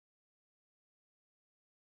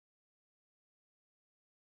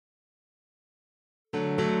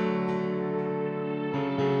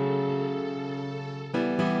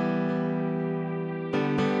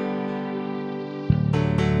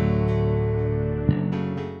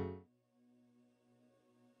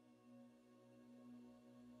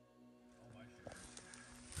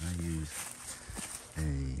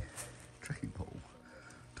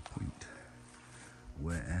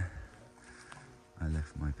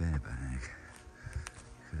bear bag,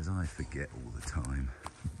 because I forget all the time.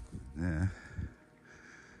 There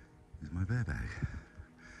is my bear bag,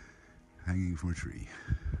 hanging from a tree.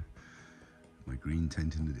 My green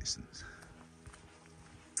tent in the distance.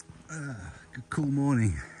 Good cool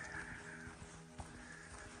morning.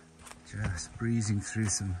 Just breezing through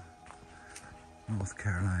some North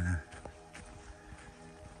Carolina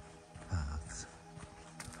paths.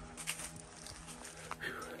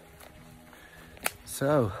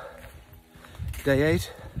 So, day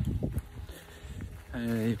 8.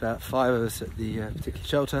 Only about 5 of us at the particular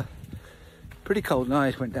shelter. Pretty cold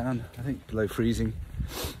night, went down, I think below freezing,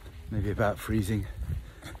 maybe about freezing.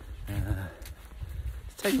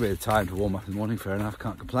 It's taken a bit of time to warm up in the morning, fair enough,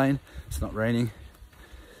 can't complain. It's not raining.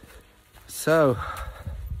 So,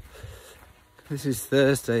 this is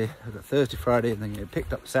Thursday. I've got Thursday, Friday, and then get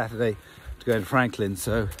picked up Saturday to go to Franklin.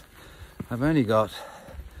 So, I've only got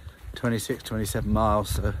 26, 27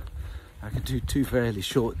 miles, so I can do 2 fairly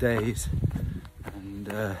short days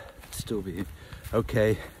and still be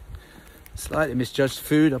okay. Slightly misjudged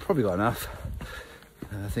food. I've probably got enough.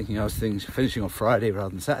 Thinking I was finishing on Friday rather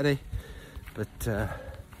than Saturday, but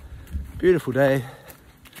beautiful day.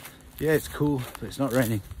 Yeah, it's cool, but it's not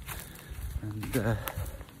raining. And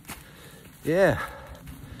yeah,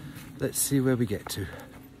 let's see where we get to.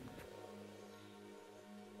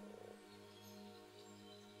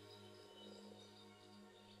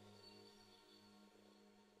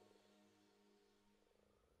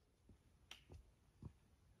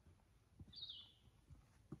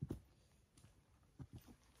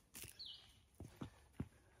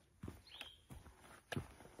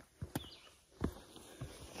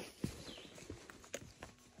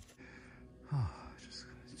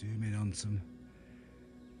 Zoom in on some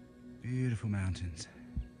beautiful mountains.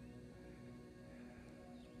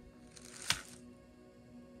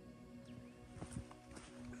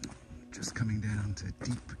 Just coming down to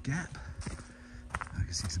Deep Gap. I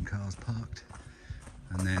can see some cars parked,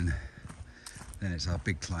 and then it's our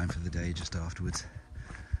big climb for the day just afterwards.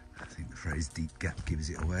 I think the phrase Deep Gap gives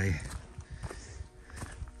it away.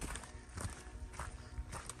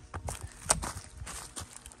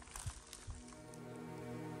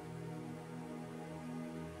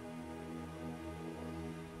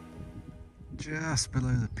 Just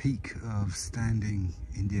below the peak of Standing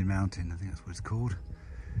Indian Mountain, I think that's what it's called.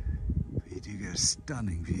 But you do get a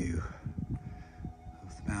stunning view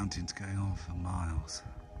of the mountains going on for miles.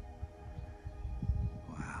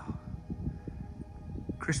 Wow.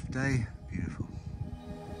 Crisp day, beautiful.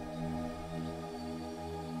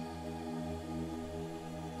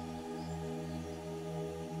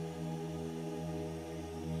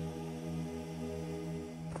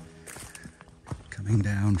 Coming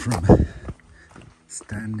down from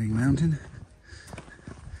Standing Mountain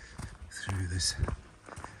through this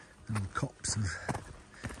little copse of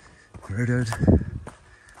rhododendron,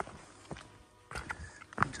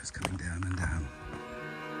 just coming down and down.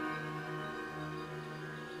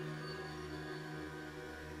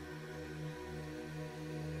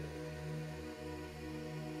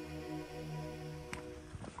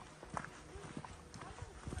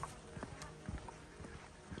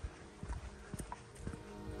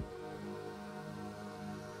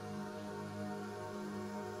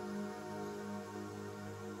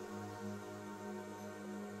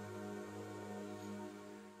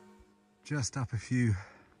 Just up a few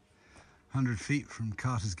 100 feet from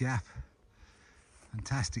Carter's Gap.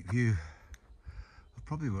 Fantastic view of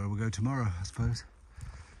probably where we'll go tomorrow, I suppose.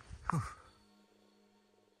 Whew.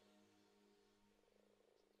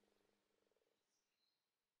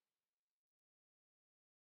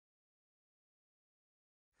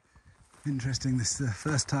 Interesting, this is the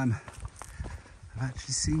first time I've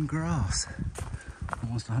actually seen grass,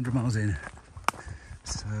 almost 100 miles in.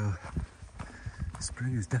 So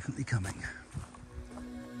spring is definitely coming.